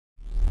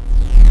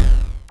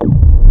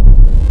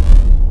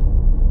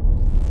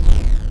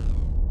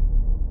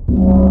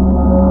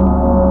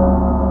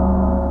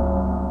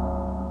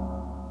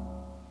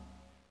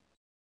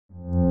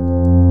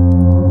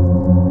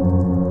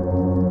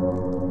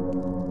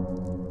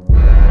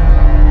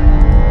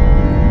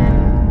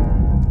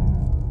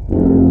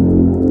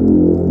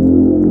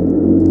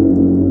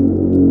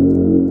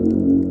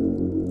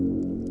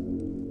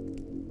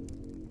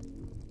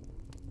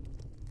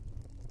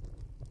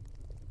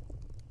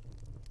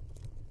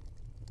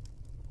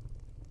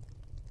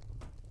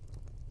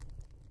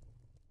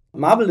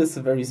marble is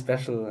a very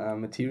special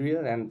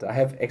material, and I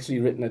have actually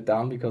written it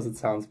down because it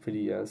sounds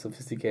pretty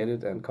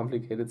sophisticated and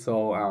complicated.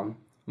 So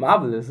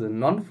marble is a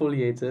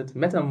non-foliated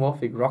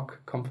metamorphic rock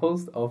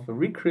composed of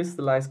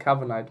recrystallized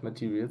carbonate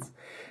materials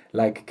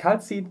like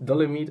calcite,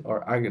 dolomite,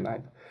 or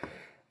aragonite.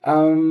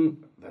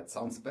 That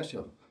sounds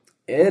special.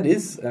 It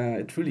is.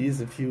 It truly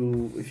is. If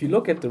you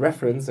look at the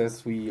reference,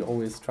 as we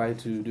always try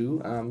to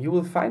do, you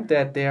will find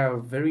that there are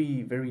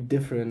very, very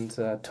different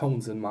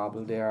tones in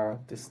marble.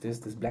 There's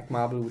this black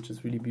marble, which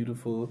is really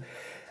beautiful.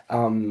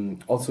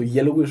 Also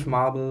yellowish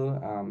marble,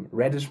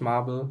 reddish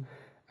marble,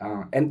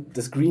 and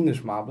this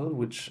greenish marble,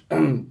 which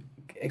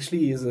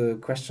actually is a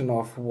question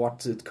of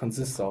what it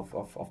consists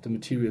of the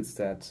materials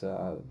that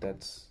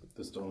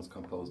the stone is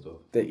composed of.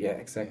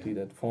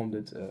 That formed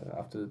it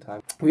after the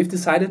time. We've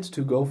decided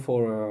to go for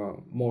a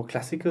more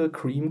classical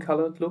cream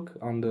colored look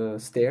on the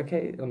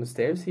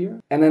stairs here,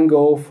 and then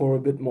go for a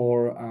bit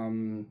more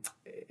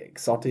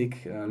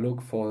exotic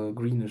look for a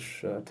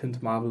greenish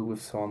tint marble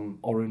with some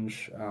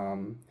orange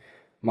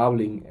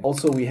marbling.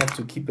 Also, we have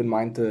to keep in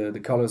mind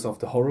the colors of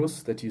the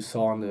Horus that you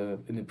saw in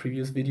the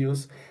previous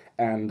videos,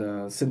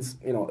 and since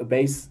a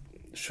base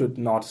should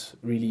not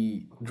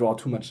really draw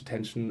too much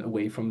attention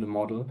away from the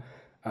model,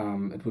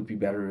 it would be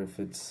better if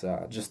it's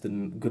just a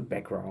good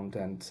background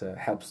and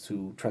helps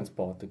to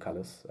transport the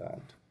colors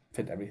and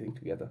fit everything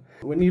together.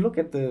 When you look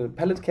at the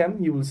palette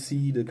cam, you will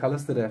see the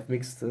colors that I've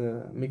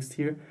mixed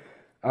here.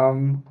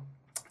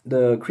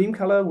 The cream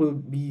color will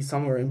be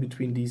somewhere in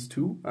between these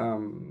two,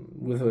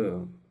 with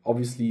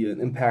obviously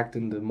an impact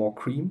in the more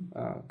cream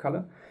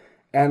color.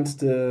 And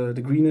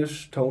the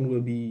greenish tone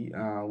will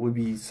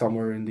be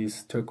somewhere in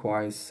this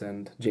turquoise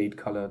and jade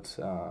colored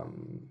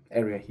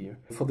area here.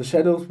 For the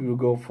shadows, we will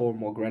go for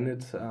more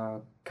granite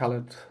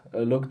colored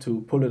look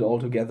to pull it all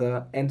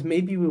together, and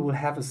maybe we will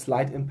have a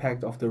slight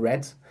impact of the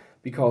red,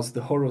 because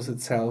the Horus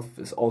itself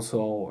is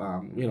also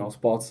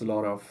sports a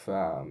lot of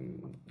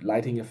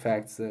lighting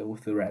effects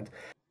with the red.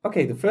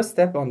 Okay, the first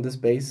step on this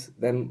base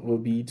then will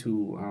be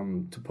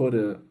to put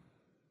a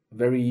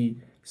very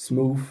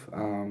smooth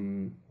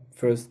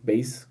first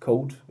base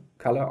coat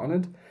color on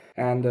it,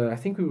 and I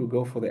think we will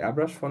go for the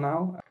airbrush for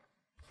now.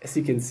 As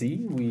you can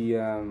see, we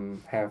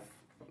have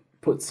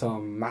put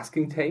some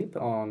masking tape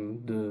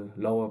on the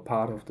lower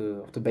part of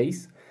the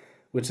base,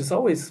 which is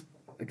always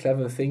a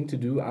clever thing to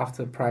do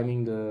after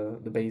priming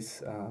the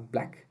base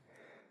black.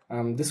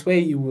 This way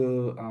you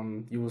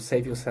will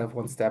save yourself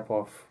one step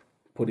of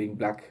putting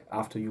black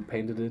after you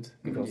painted it,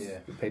 because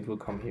the paint will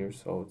come here,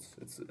 so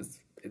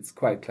it's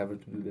quite clever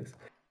to do this.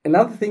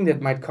 Another thing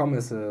that might come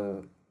as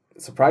a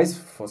surprise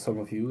for some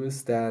of you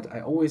is that I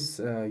always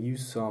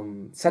use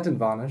some satin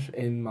varnish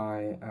in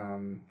my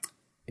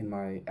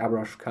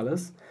airbrush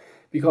colors,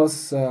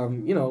 because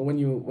when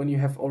you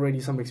have already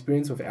some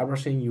experience with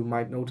airbrushing, you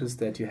might notice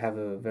that you have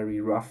a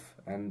very rough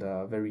and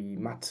very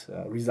matte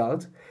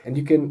result, and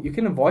you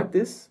can avoid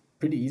this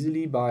pretty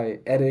easily by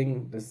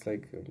adding this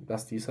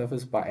dusty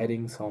surface, by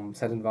adding some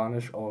satin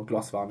varnish or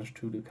gloss varnish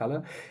to the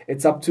color.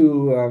 It's up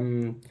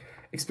to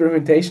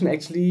experimentation,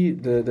 actually,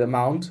 the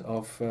amount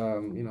of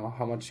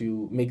how much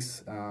you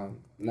mix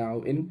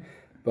now in,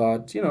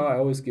 but I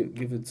always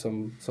give it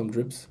some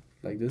drips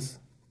like this.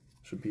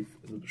 Should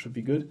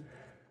be good,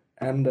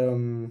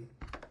 and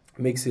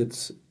mix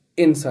it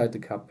inside the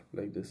cup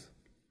like this.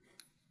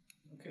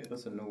 Okay,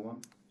 that's a new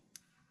one.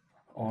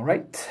 All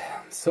right,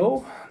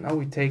 so now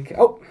we take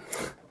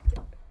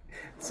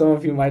some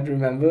of you might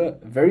remember,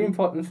 very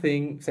important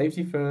thing,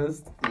 safety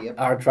first. Yep.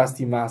 Our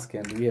trusty mask,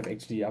 and we have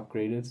actually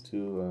upgraded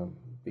to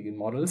big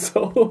model,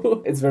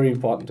 so it's very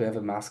important to have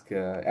a mask.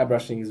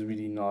 Airbrushing is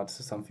really not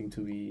something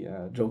to be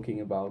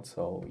joking about,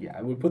 so yeah,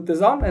 I will put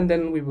this on and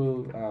then we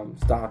will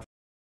start.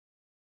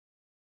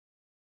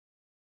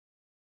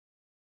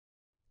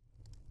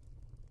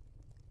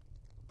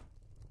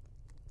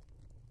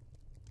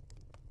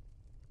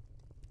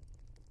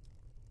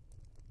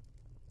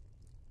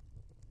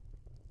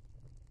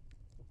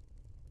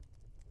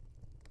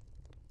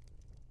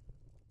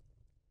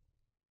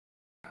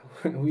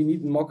 We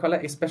need more color,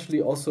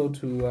 especially also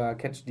to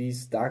catch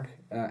these dark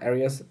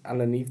areas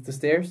underneath the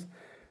stairs.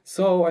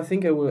 So I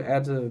think I will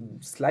add a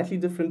slightly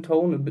different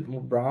tone, a bit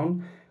more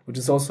brown, which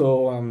is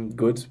also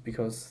good,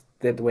 because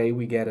that way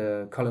we get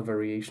a color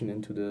variation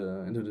into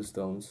the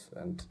stones,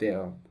 and they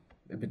are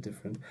a bit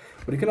different.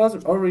 But you can also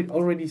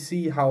already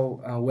see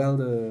how well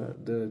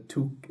the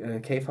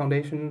 2K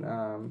foundation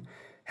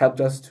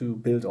helped us to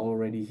build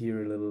already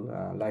here a little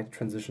light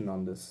transition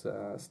on this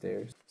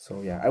stairs.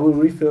 So yeah, I will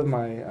refill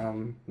my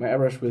my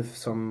airbrush with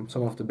some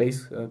of the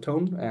base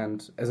tone,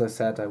 and as I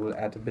said, I will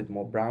add a bit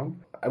more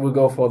brown. I will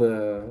go for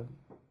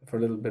a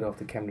little bit of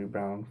the Camry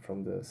brown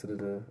from the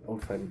Citadel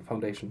Old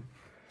Foundation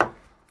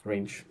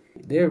range.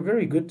 They're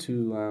very good to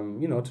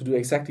to do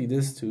exactly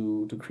this,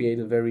 to create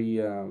a very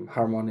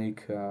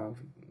harmonic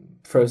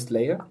first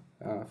layer,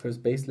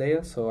 first base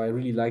layer. So I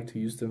really like to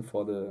use them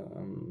for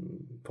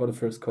the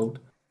first coat.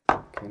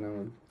 Okay,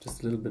 now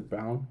just a little bit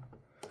brown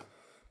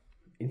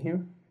in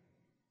here.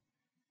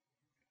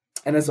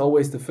 And as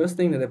always, the first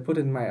thing that I put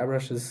in my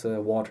airbrush is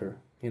water.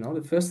 You know,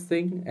 the first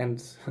thing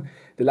and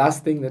the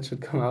last thing that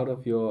should come out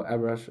of your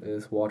airbrush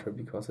is water,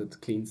 because it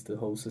cleans the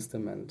whole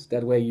system, and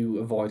that way you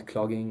avoid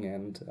clogging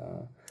and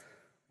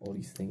all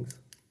these things.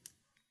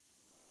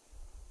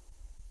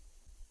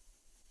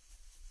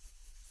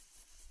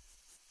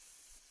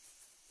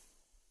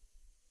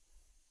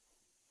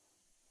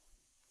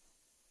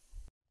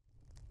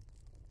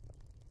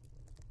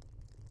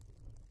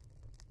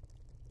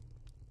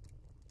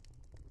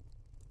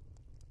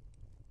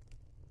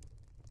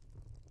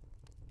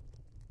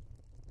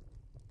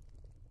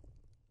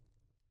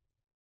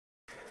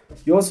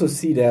 You also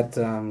see that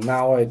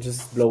now I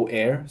just blow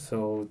air,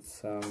 so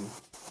it's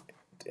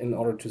in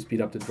order to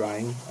speed up the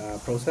drying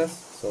process,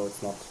 so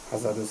it's not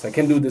hazardous. I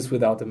can do this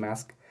without a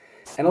mask.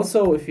 And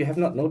also, if you have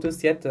not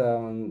noticed yet,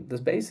 the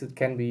space, it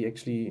can be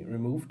actually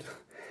removed,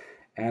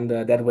 and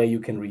that way you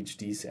can reach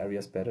these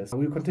areas better. So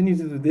we'll continue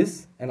to do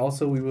this, and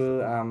also we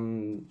will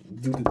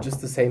do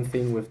just the same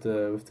thing with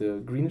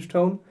the greenish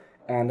tone,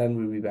 and then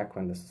we'll be back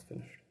when this is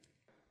finished.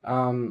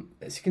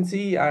 As you can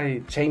see, I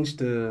changed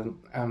the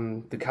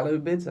color a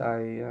bit.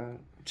 I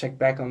checked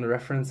back on the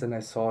reference and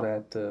I saw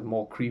that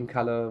more cream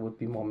color would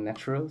be more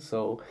natural.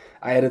 So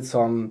I added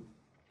some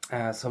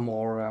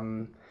more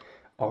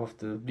of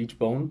the bleach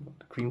bone,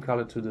 the cream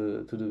color, to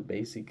the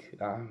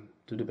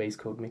base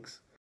coat mix.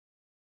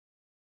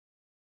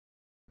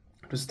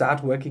 To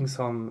start working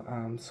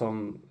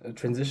some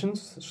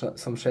transitions,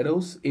 some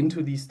shadows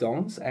into these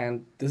stones,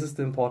 and this is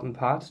the important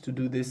part, to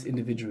do this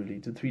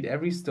individually, to treat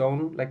every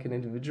stone like an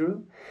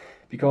individual,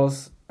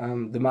 because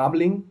the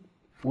marbling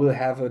will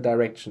have a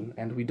direction,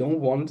 and we don't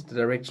want the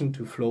direction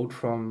to float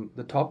from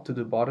the top to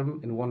the bottom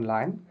in one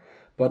line,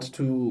 but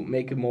to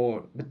make a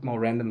bit more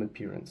random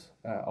appearance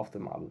of the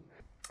marble.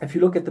 If you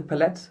look at the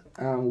palette,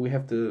 we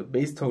have the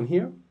base tone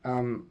here.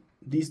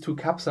 These two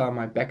cups are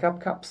my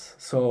backup cups,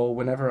 so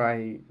whenever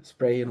I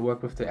spray and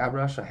work with the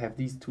airbrush, I have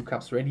these two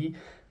cups ready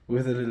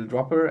with a little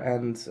dropper,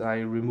 and I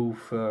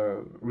remove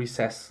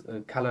recess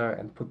color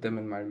and put them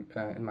in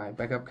my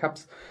backup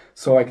cups,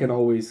 so I can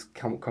always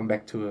come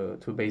back to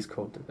a base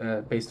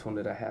tone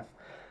that I have.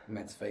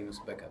 Matt's famous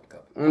backup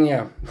cup.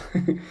 Yeah.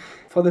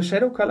 For the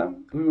shadow color,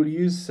 we will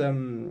use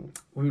something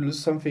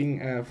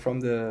from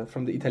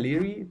the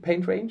Italieri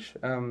paint range.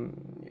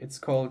 It's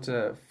called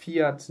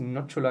Fiat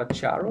Nocciola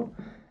Chiaro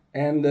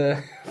and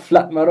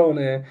Flat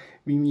Marrone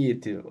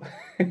Mimieto.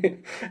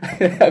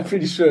 I'm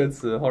pretty sure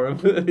it's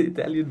horrible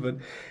Italian, but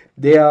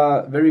they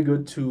are very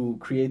good to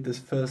create this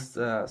first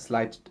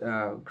slight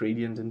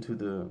gradient into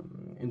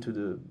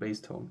the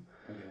base tone.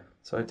 Okay.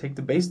 So I take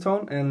the base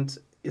tone, and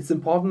it's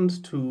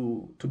important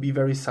to be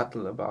very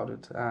subtle about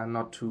it,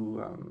 not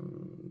to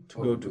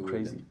go too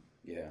crazy.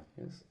 Yeah.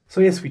 Yes.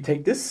 So yes, we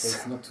take this. So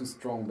it's not too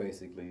strong,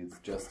 basically. It's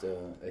just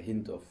a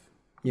hint of.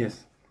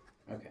 Yes.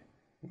 Okay.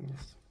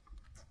 Yes.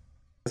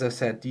 As I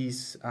said,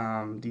 these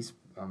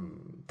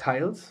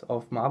tiles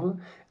of marble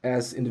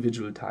as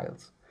individual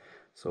tiles.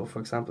 So,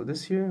 for example,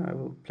 this here, I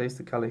will place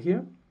the color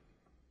here.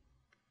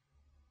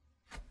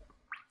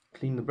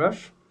 Clean the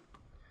brush,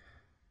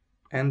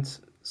 and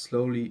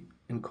slowly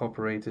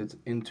incorporate it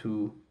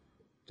into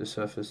the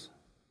surface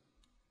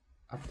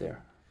up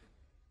there,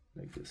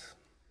 like this.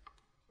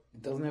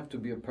 It doesn't have to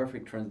be a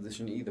perfect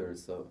transition either,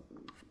 so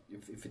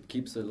if it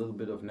keeps a little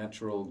bit of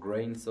natural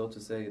grain, so to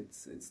say,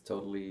 it's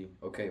totally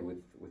okay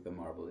with the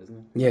marble, isn't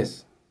it?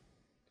 Yes.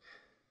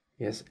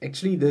 Yes,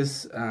 actually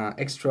this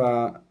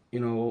extra,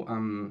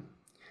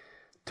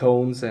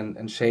 tones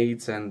and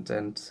shades and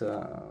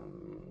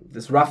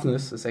this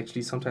roughness is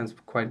actually sometimes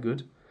quite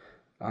good.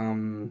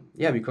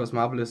 Because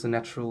marble is a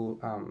natural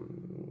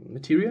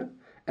material,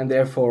 and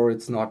therefore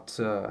it's not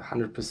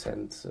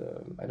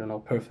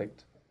 100%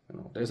 perfect.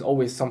 There's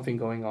always something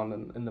going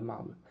on in the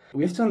marble.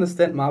 We have to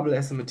understand marble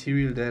as a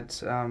material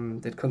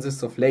that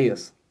consists of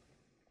layers,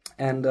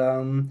 and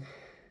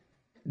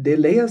the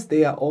layers,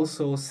 they are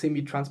also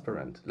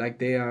semi-transparent. Like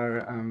they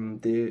are,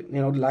 the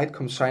light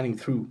comes shining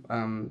through.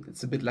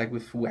 It's a bit like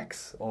with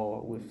wax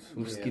or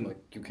with skin.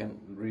 Like you can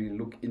really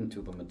look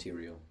into the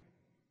material.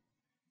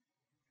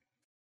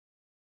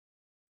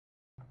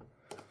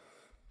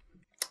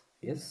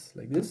 Yes,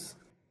 like this.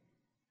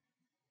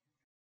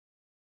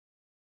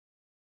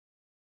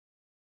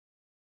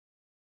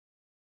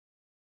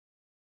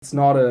 It's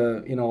not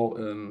a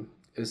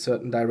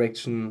certain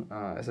direction.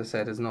 As I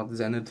said, it's not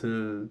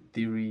zenithal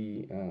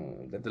theory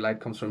that the light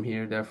comes from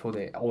here. Therefore,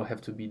 they all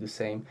have to be the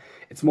same.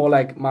 It's more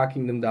like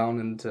marking them down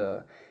and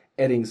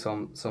adding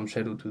some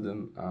shadow to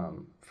them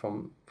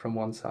from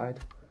one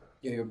side.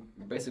 Yeah, you're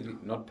basically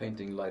not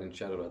painting light and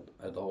shadow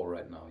at all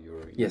right now.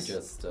 You're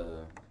just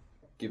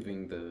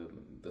giving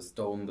the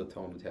stone the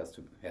tone it has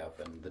to have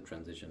and the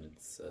transition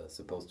it's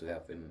supposed to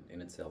have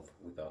in itself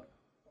without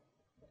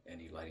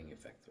any lighting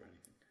effects or anything.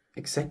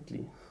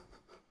 Exactly.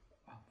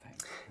 Oh,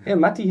 thanks. Yeah,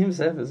 Matti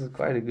himself is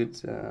quite a good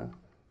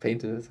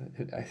painter,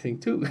 I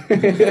think, too.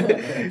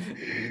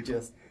 He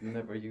just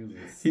never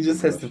uses. He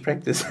just has to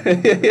practice.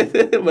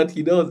 But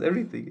he knows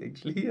everything,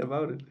 actually,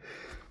 about it.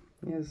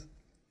 Yes.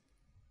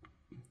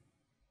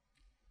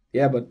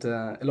 Yeah, but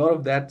a lot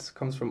of that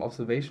comes from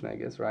observation, I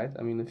guess, right?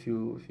 I mean, if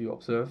you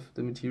observe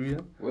the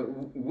material. Well,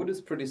 wood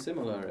is pretty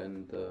similar,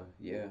 and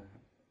yeah,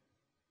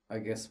 I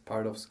guess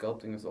part of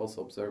sculpting is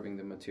also observing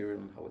the material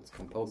and how it's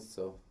composed.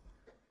 So.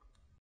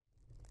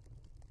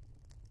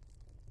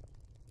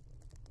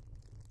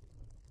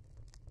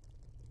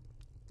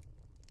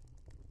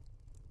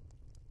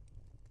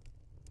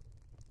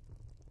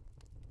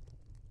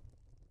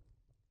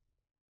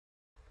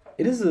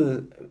 It is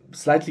a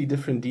slightly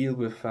different deal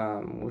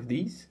with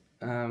these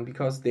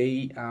because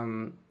they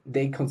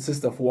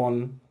consist of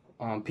one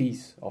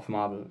piece of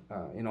marble.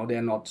 You know,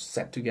 they're not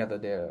set together;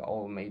 they're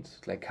all made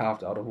like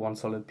carved out of one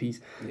solid piece.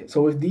 Yeah.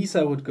 So with these,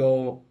 I would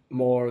go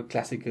more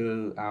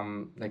classical,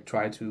 like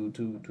try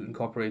to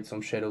incorporate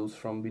some shadows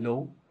from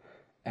below,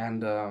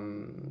 and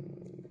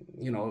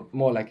you know,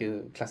 more like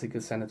a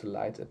classical senator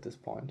light at this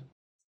point.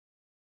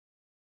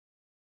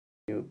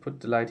 You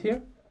put the light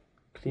here.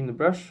 Clean the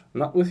brush,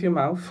 not with your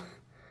mouth,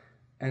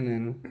 and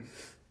then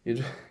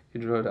you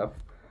draw it up.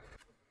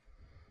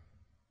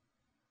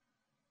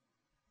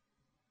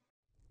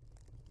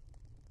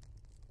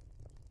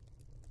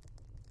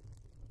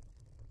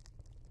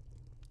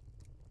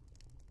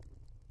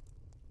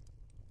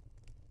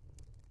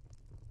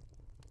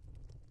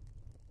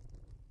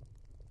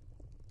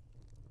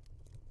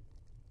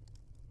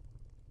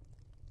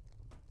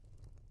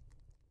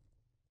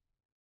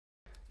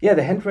 Yeah,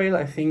 the handrail,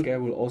 I think I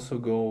will also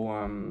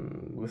go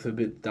with a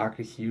bit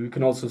darker here. You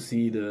can also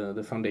see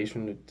the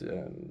foundation.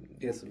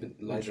 Yes, a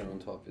bit lighter on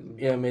top.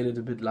 Yeah, made it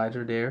a bit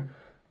lighter there.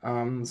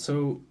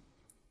 So,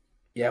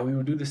 yeah, we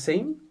will do the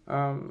same.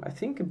 I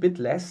think a bit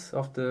less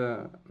of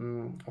the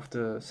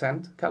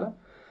sand color.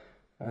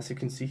 As you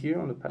can see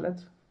here on the palette.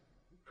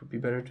 It would be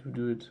better to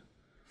do it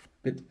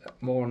a bit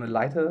more on the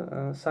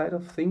lighter side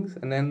of things.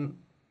 And then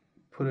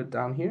put it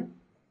down here.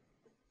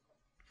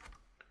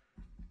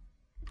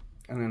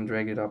 And then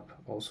drag it up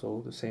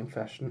also the same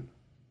fashion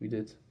we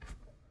did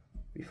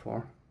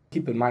before.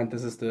 Keep in mind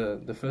this is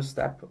the first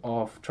step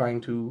of trying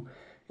to,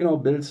 you know,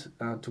 build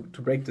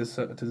to break this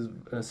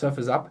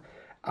surface up.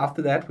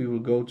 After that we will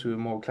go to a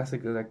more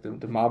classical, like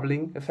the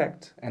marbling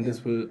effect, and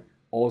this will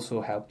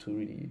also help to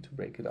really to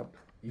break it up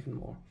even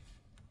more.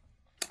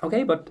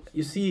 Okay, but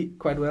you see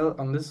quite well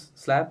on this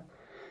slab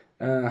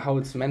how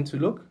it's meant to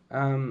look.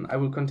 I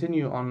will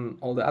continue on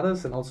all the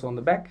others and also on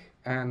the back,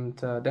 and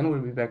then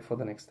we'll be back for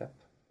the next step.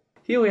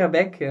 Here we are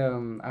back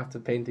after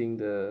painting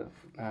the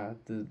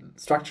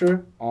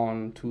structure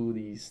onto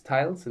these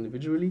tiles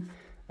individually.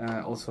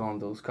 Also on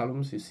those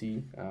columns, you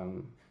see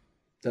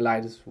the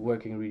light is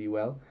working really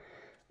well,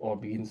 or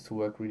begins to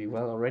work really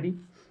well already.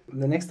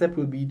 The next step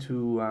will be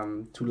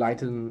to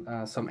lighten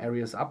some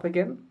areas up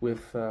again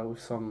with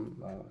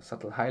some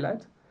subtle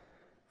highlight.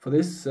 For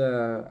this,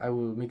 I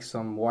will mix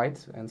some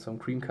white and some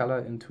cream color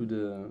into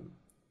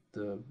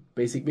the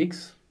basic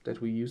mix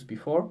that we used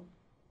before.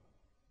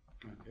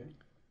 Okay.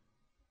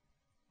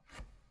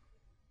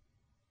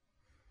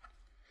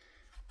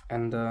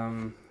 And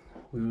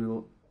we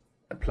will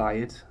apply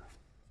it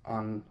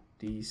on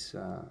these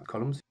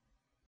columns.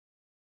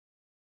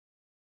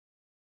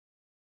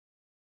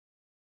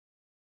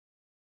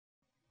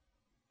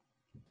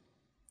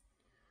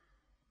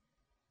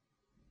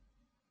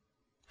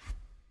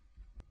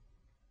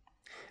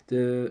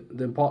 The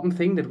important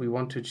thing that we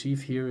want to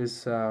achieve here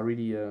is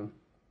really a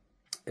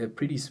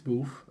pretty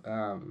smooth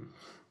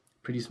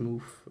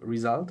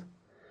result.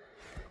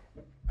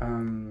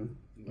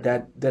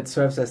 That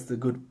serves as the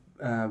good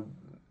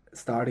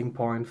starting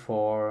point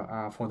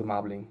for the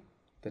marbling.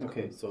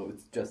 Okay, so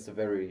it's just a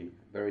very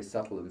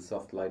subtle and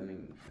soft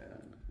lightning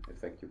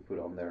effect you put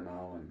on there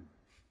now, and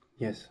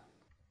yes.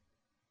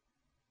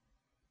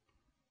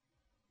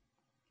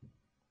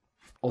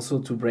 Also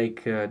to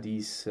break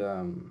these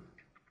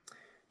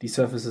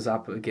surfaces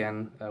up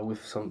again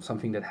with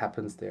something that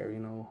happens there, you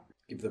know.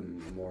 Give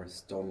them a more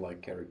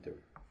stone-like character.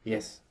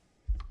 Yes.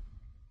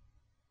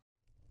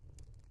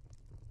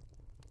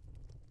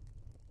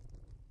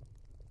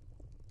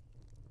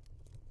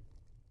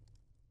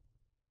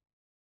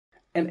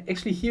 And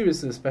actually here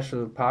is a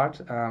special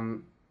part.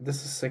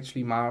 This is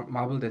actually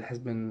marble that has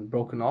been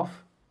broken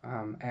off,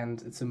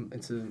 and it's a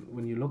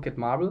when you look at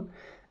marble,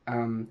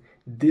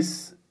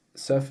 these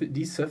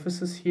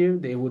surfaces here,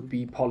 they would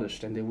be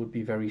polished and they would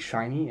be very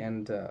shiny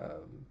and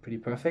pretty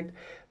perfect.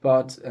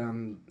 But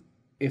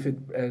if it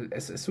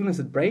as soon as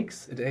it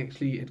breaks,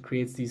 it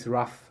creates these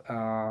rough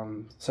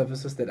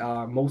surfaces that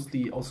are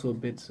mostly also a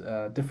bit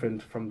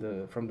different from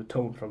the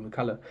tone, from the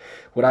color.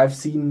 What I've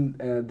seen,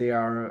 they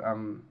are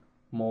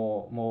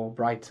more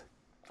bright,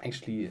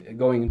 actually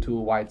going into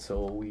a white.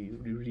 So we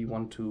really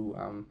want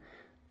to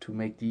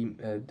make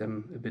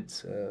them a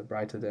bit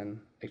brighter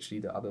than actually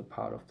the other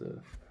part of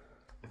the.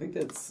 I think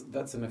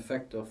that's an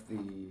effect of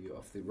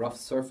the rough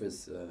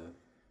surface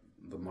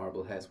the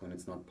marble has when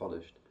it's not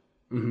polished.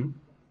 Mm-hmm.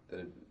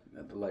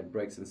 That the light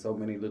breaks in so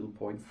many little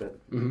points that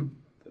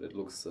that it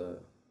looks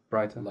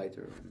brighter,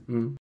 lighter.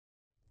 Mm-hmm.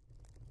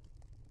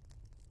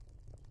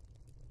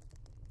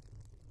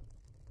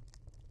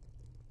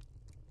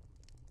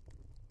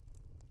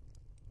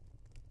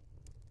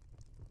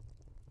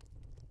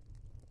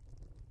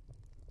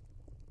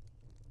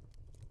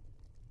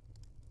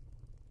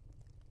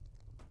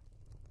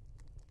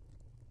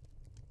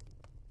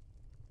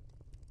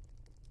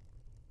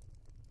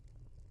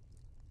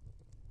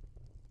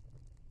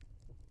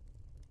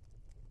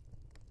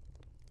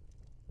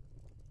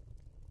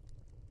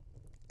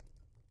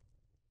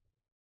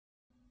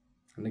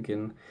 And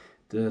again,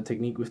 the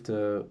technique with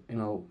the,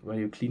 when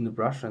you clean the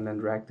brush and then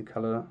drag the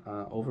color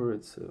over,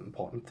 it's an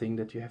important thing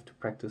that you have to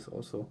practice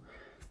also.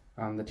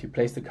 That you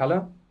place the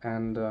color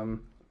and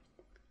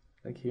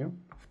like here,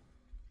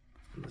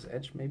 on this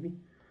edge maybe.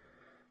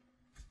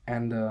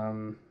 And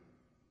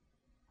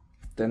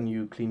then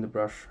you clean the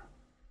brush,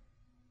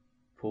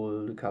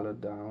 pull the color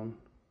down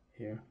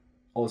here.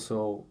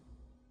 Also,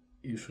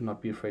 you should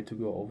not be afraid to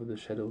go over the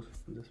shadows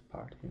in this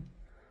part here.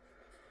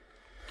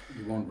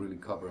 You won't really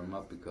cover them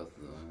up because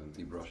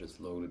the brush is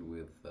loaded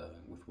with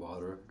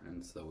water,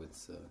 and so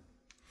it's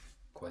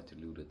quite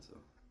diluted. So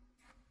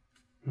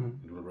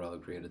it will rather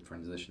create a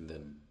transition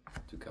than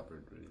to cover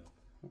it really up.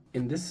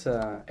 In this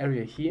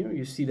area here,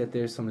 you see that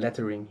there's some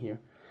lettering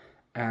here,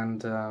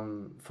 and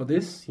for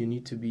this you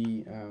need to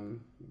be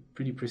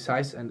pretty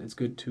precise, and it's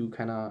good to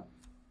kind of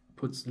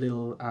put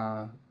little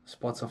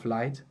spots of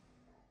light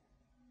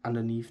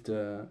underneath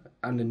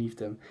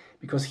them,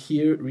 because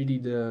here really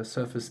the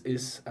surface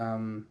is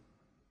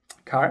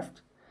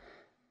carved,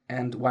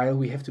 and while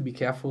we have to be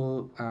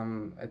careful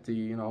at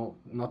the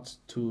not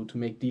to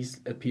make these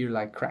appear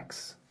like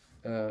cracks,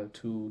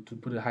 to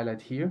put a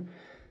highlight here,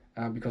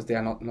 because they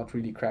are not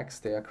really cracks,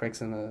 they are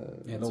cracks in a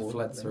it's a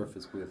flat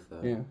surface with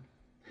a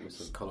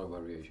color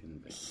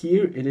variation.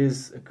 Here it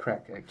is a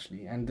crack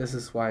actually, and this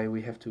is why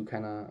we have to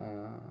kind of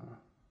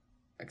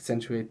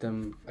accentuate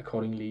them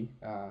accordingly,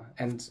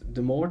 and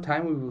the more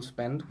time we will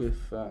spend with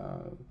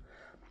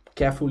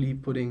carefully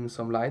putting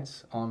some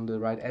lights on the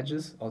right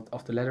edges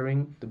of the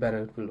lettering, the better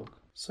it will look.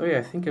 So yeah,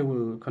 I think I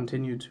will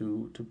continue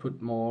to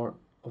put more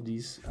of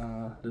these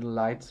little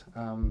light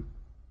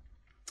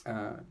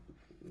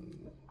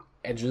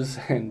edges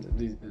and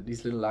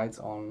these little lights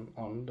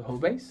on the whole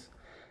base,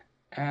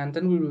 and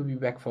then we will be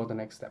back for the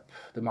next step,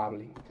 the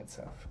marbling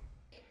itself.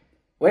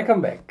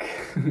 Welcome back.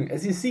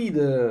 As you see,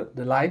 the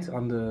light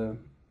on the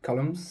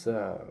columns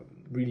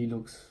really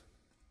looks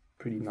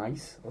pretty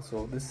nice.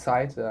 Also this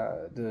side,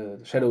 the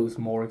shadow is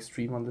more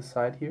extreme on this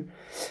side here,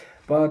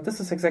 but this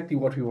is exactly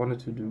what we wanted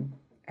to do.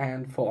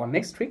 And for our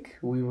next trick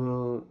we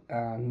will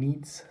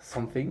need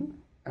something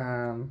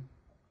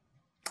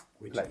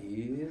which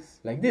is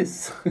like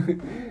this.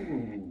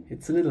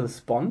 It's a little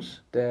sponge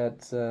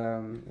that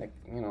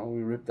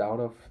we ripped out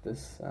of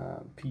this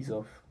piece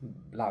of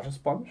larger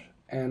sponge,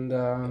 and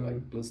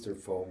like blister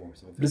foam or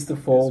something. Blister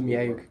foam,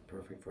 yeah,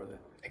 perfect for that.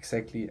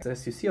 Exactly.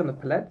 As you see on the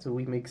palette,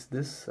 we mix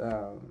this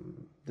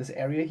this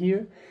area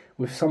here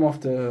with some of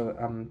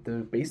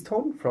the base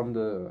tone from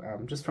the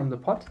just from the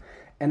pot,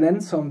 and then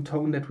some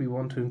tone that we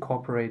want to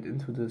incorporate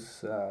into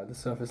this the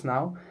surface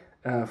now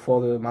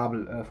for the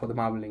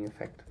marbling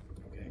effect.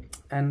 Okay.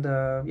 And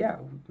yeah,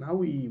 now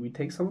we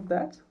take some of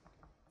that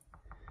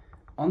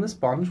on the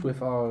sponge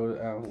with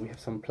our we have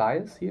some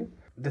pliers here.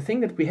 The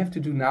thing that we have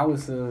to do now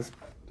is a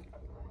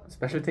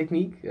special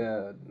technique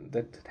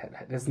that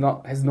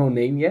has no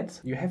name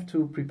yet. You have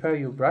to prepare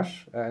your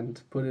brush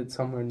and put it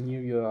somewhere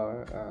near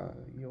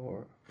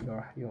your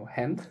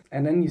hand,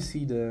 and then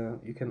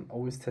you can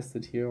always test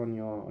it here on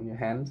your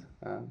hand.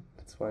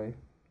 That's why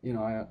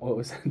I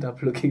always end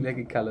up looking like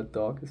a colored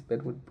dog, as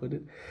Ben would put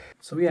it.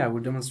 So yeah, I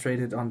will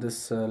demonstrate it on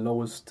this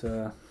lowest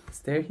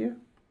stair here.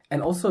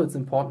 And also it's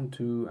important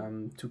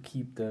to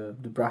keep the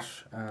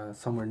brush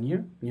somewhere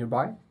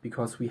nearby,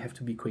 because we have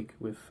to be quick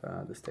with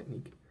this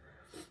technique.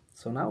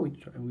 So now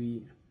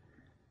we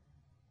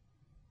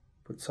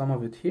put some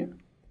of it here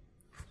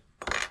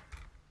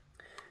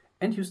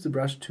and use the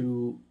brush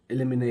to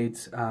eliminate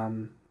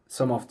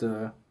some of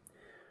the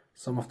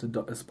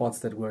spots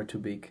that were too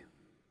big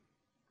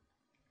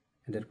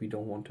and that we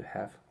don't want to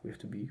have. We have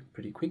to be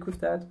pretty quick with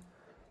that.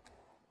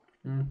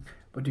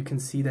 But you can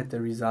see that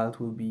the result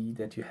will be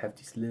that you have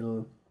these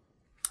little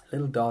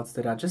dots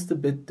that are just a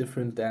bit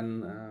different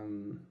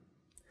than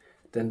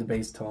the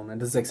base tone,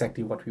 and this is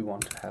exactly what we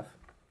want to have.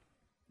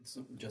 It's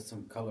just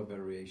some color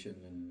variation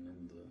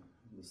in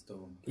the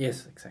stone.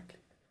 Yes, exactly.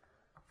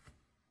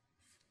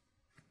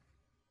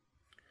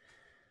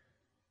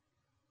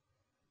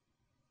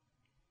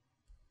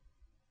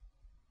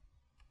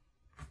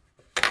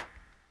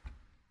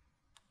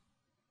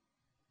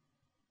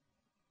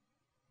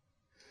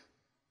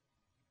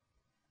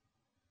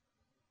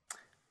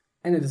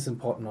 And it is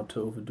important not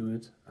to overdo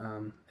it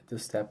at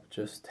this step.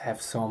 Just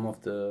have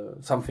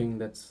something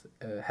that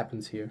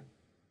happens here,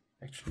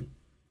 actually.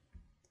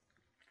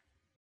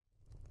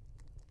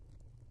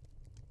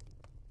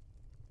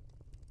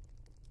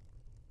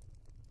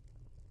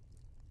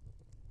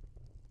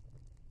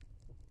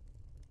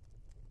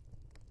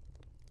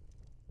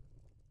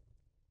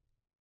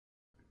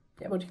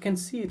 Yeah, but you can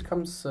see it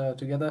comes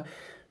together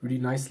really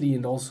nicely,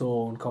 and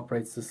also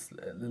incorporates this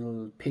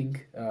little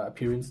pink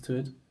appearance to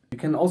it. You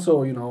can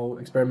also,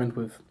 experiment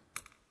with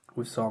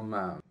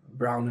some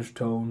brownish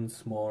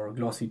tones, more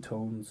glossy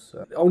tones.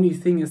 The only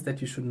thing is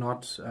that you should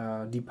not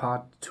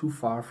depart too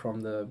far from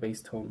the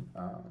base tone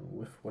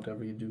with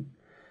whatever you do,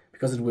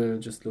 because it will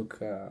just look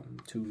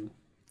too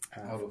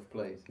out of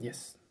place.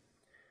 Yes,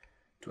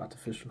 too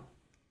artificial.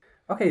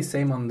 Okay,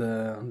 same on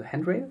the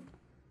handrail.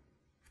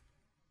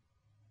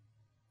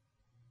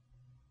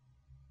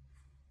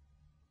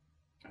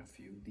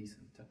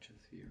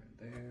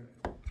 there.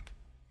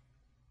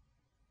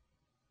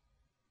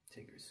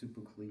 Take your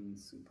super clean,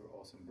 super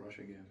awesome brush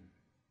again.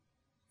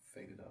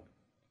 Fade it out.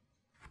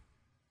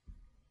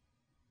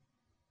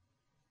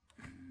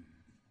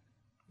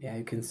 Yeah,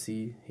 you can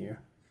see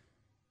here.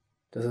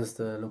 This is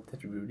the look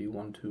that we really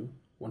want to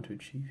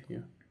achieve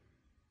here.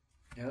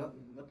 Yeah,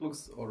 that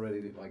looks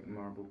already like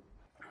marble.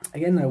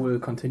 Again, I will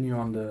continue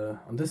on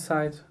this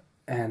side,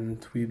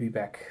 and we'll be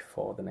back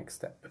for the next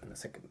step in a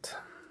second.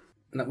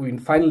 Now we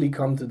finally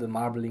come to the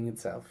marbling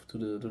itself, to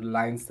the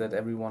lines that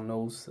everyone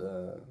knows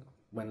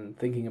when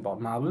thinking about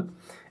marble.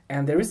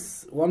 And there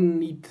is one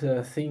neat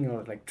thing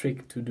or like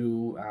trick to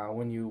do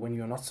when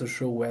you're not so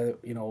sure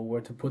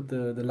where to put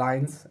the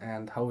lines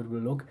and how it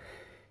will look.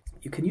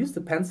 You can use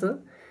the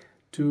pencil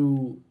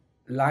to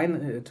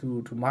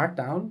mark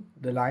down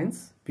the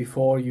lines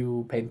before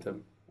you paint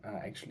them,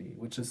 actually,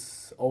 which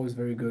is always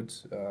very good.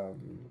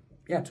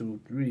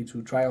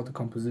 To try out the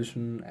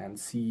composition and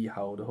see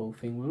how the whole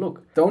thing will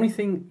look. The only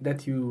thing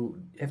that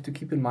you have to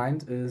keep in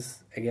mind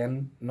is,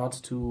 again, not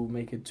to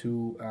make it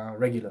too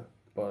regular,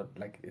 but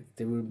like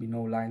there will be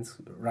no lines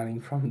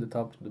running from the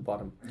top to the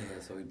bottom.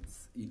 Yeah, so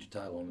it's each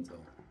tile on its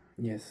own.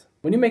 Yes.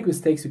 When you make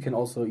mistakes, you can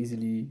also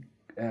easily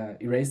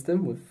erase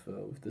them with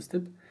the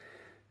tip.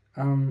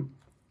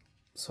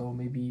 So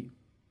maybe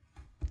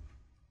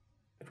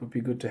it would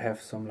be good to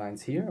have some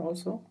lines here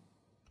also.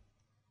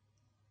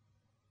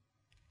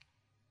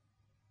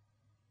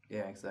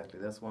 Yeah, exactly.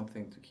 That's one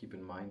thing to keep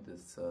in mind.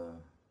 Is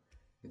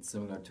it's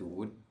similar to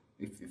wood.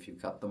 If you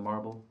cut the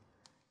marble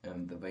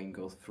and the vein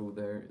goes through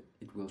there,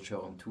 it will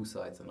show on two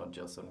sides and not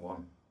just on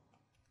one.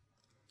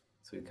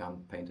 So you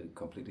can't paint a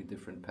completely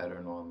different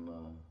pattern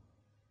on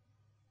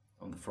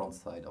the front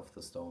side of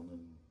the stone,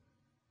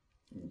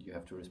 and you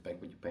have to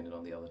respect what you painted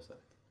on the other side.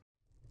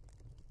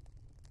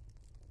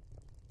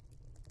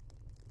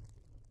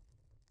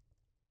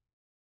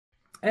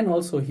 And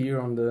also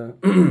here on the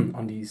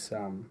on these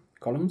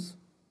columns.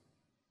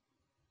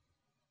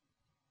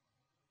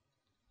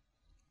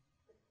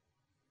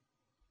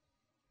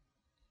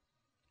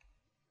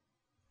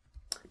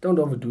 Don't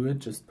overdo it,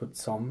 just put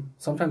some.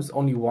 Sometimes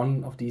only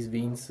one of these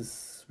veins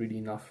is really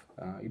enough.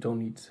 You don't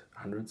need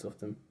hundreds of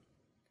them.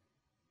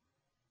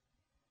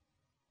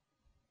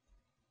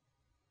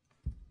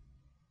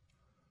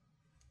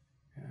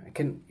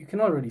 You can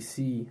already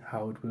see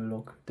how it will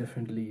look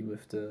differently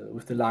with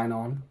the line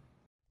on.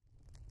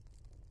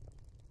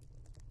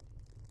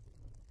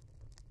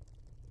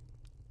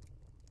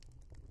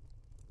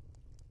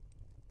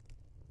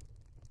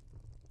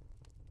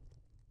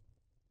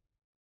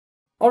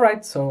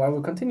 Alright, so I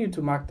will continue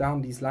to mark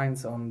down these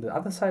lines on the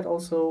other side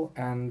also,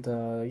 and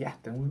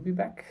then we'll be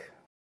back.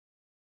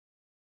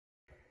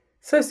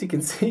 So as you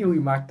can see, we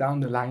marked down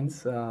the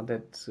lines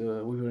that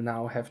we will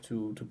now have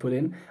to put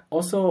in.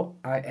 Also,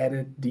 I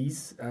added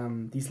these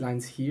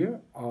lines here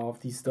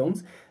of these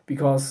stones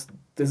because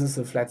this is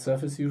a flat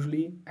surface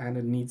usually, and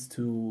it needs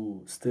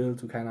to still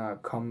kind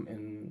of come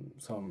in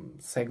some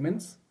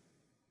segments.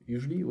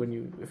 Usually,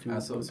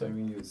 So I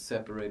mean, you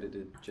separated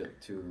it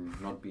to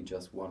not be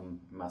just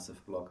one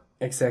massive block.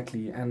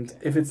 Exactly, and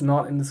if it's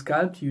not in the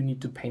sculpt, you need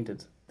to paint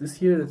it. This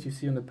here that you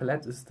see on the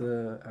palette is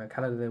the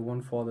color that I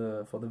want for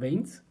the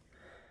veins.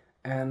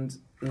 And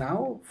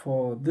now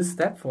for this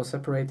step, for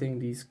separating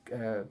these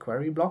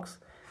quarry blocks,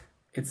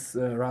 it's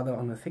rather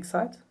on the thick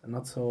side, and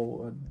not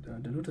so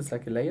dilute. It's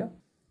like a layer.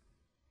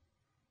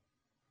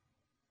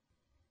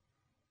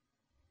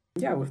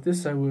 Yeah, with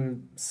this I will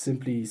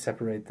simply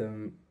separate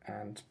them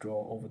and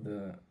draw over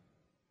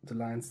the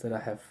lines that I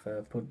have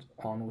put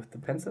on with the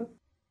pencil.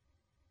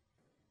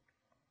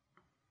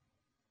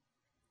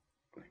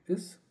 Like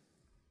this.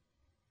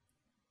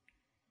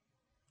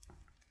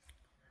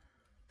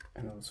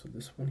 And also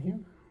this one here.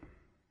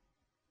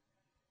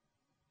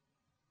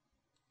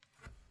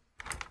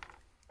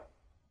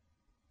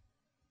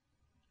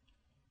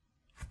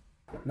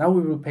 Now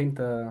we will paint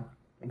the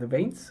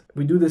veins.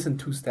 We do this in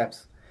 2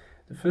 steps.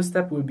 The first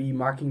step will be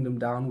marking them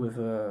down with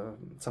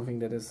something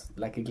that is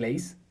like a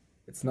glaze.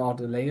 It's not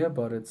a layer,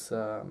 but it's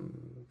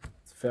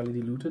fairly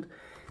diluted.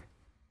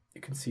 You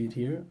can see it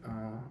here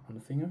on the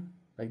finger,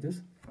 like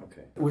this.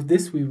 Okay. With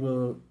this we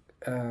will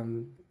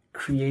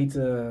create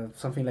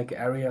something like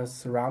area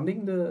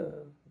surrounding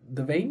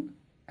the vein,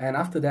 and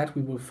after that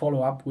we will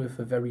follow up with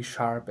a very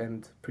sharp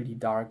and pretty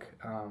dark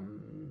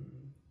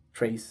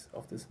trace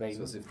of this vein.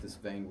 So as if this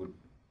vein would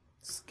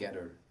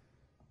scatter.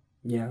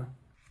 Yeah,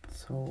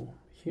 so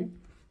here.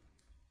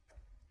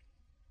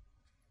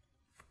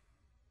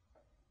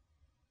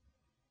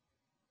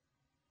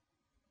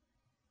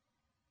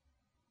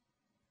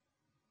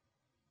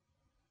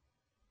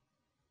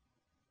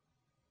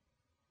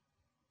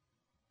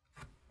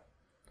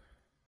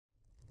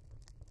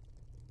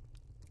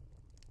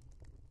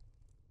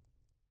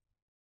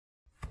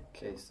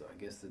 Okay, so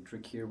I guess the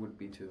trick here would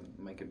be to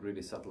make it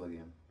really subtle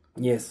again.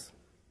 Yes.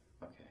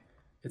 Okay.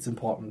 It's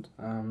important.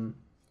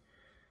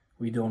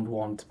 We don't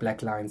want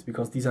black lines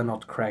because these are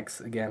not cracks.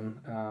 Again,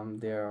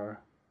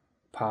 they're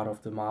part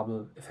of the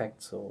marble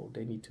effect, so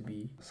they need to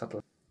be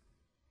subtle.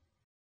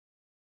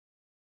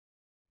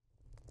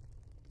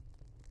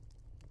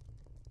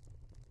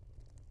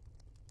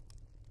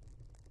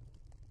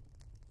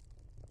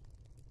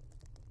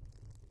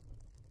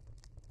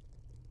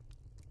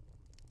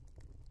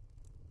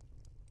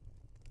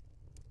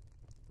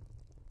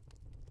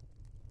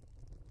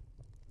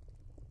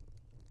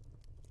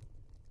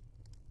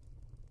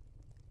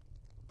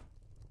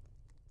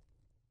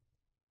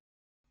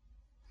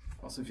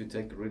 Also, if you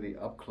take a really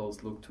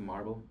up-close look to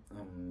marble,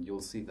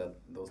 you'll see that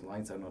those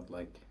lines are not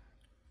like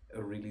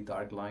a really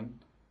dark line.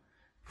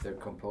 They're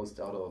composed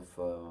out of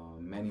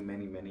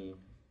many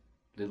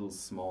little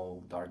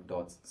small dark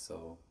dots.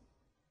 So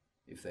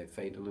if they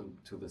fade a little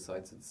to the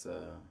sides,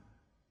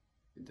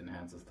 it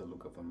enhances the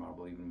look of the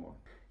marble even more.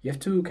 You have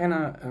to kind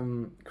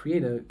of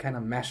create a kind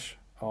of mesh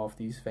of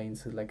these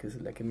veins,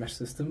 like a mesh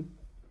system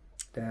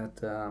that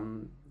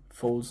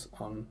folds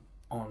on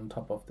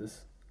top of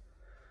this.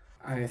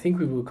 I think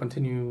we will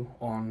continue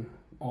on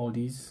all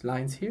these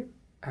lines here,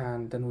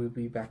 and then we'll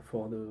be back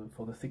for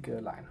the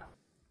thicker line.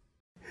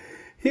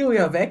 Here we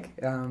are back.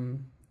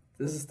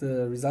 This is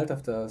the result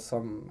after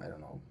some, I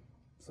don't know,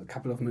 a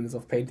couple of minutes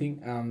of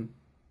painting.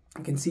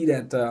 You can see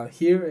that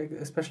here,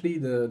 especially,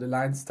 the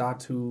lines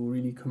start to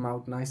really come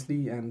out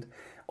nicely, and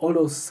all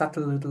those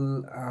subtle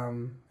little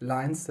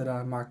lines that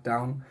are marked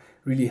down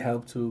really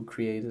help to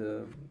create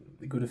a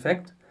good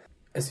effect.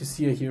 As you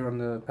see here on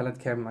the palette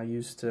cam, I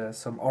used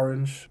some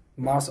orange,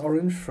 Mars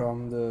orange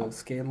from the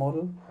scale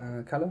model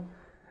color,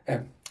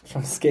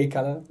 from the scale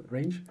color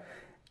range.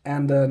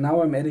 And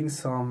now I'm adding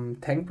some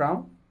tank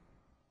brown,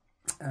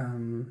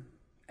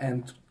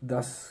 and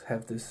thus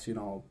have this,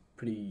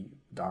 pretty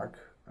dark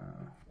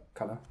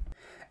color.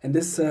 And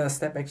this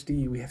step,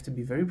 actually, we have to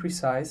be very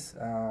precise,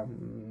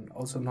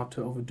 also not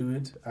to overdo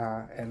it,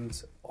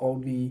 and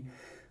only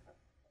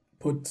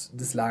put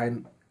this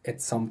line at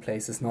some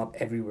places, not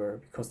everywhere,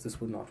 because this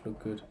would not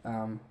look good.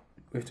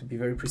 We have to be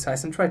very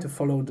precise and try to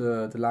follow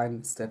the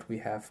lines that we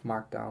have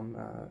marked down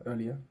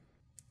earlier.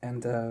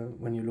 And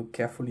when you look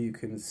carefully, you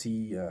can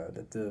see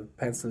that the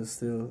pencil is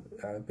still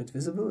a bit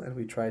visible, and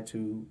we try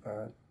to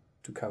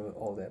cover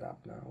all that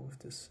up now with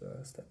this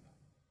step.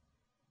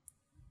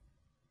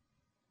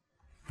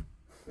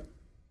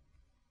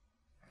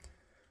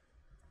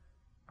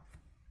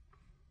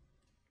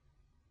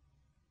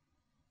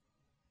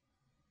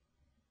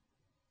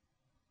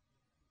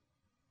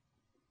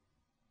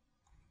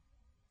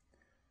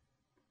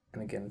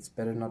 And again, it's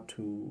better not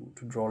to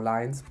draw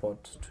lines,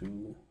 but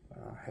to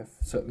have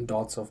certain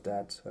dots of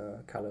that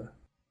color.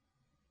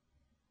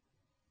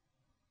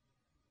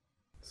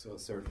 So a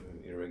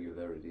certain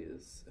irregularity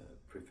is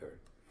preferred?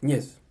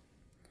 Yes.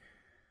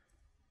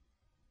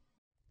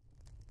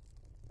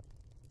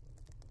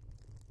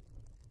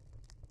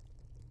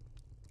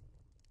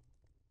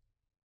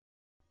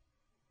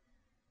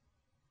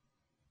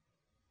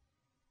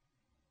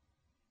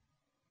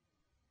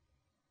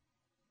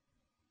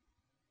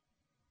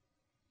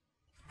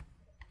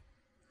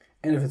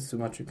 And if it's too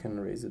much, you can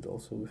erase it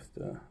also with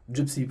the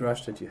gypsy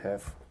brush that you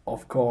have,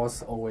 of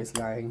course, always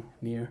lying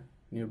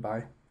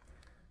nearby.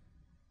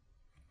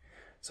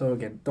 So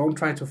again, don't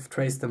try to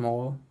trace them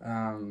all.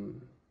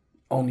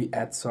 Only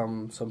add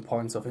some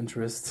points of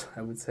interest,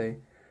 I would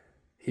say,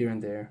 here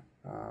and there.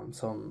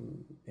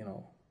 Some,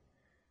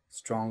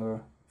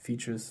 stronger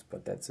features,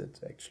 but that's it,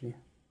 actually.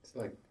 It's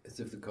like as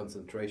if the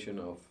concentration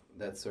of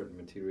that certain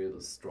material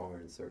is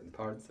stronger in certain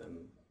parts,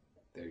 and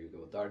there you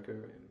go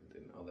darker, and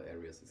in other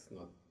areas it's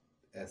not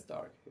as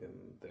dark, and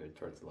there it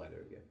turns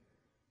lighter again.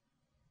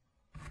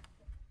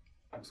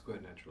 Looks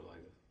quite natural, I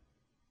guess.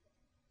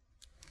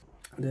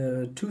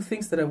 The two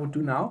things that I would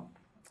do now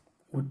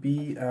would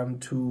be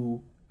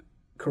to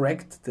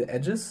correct the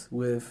edges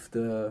with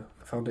the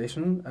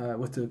foundation,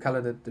 with the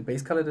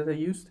base color that I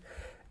used,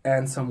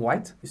 and some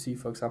white. You see,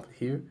 for example,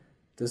 here,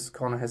 this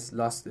corner has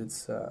lost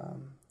its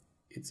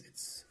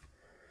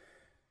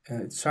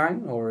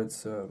shine or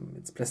its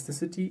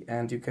plasticity,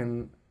 and you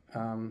can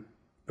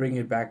bring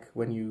it back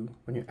when you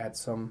add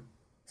some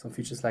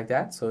features like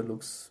that, so it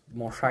looks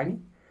more shiny.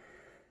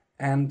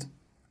 And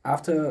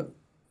after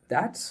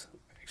that,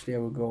 actually I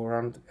will go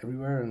around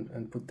everywhere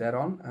and put that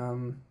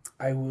on.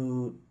 I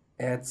will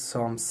add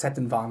some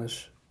satin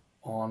varnish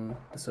on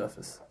the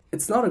surface.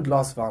 It's not a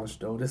gloss varnish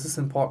though, this is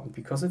important,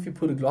 because if you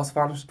put a gloss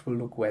varnish it will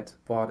look wet,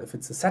 but if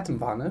it's a satin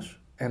varnish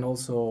and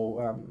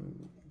also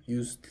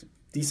used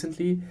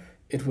decently,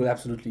 it will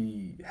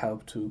absolutely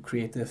help to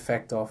create the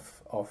effect of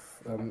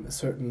a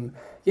certain,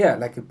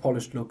 like a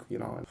polished look,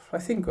 I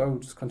think I will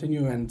just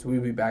continue, and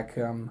we'll be back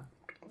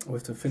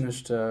with the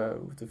finished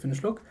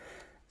look,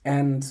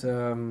 and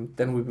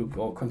then we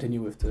will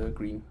continue with the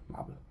green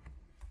marble.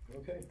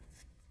 Okay.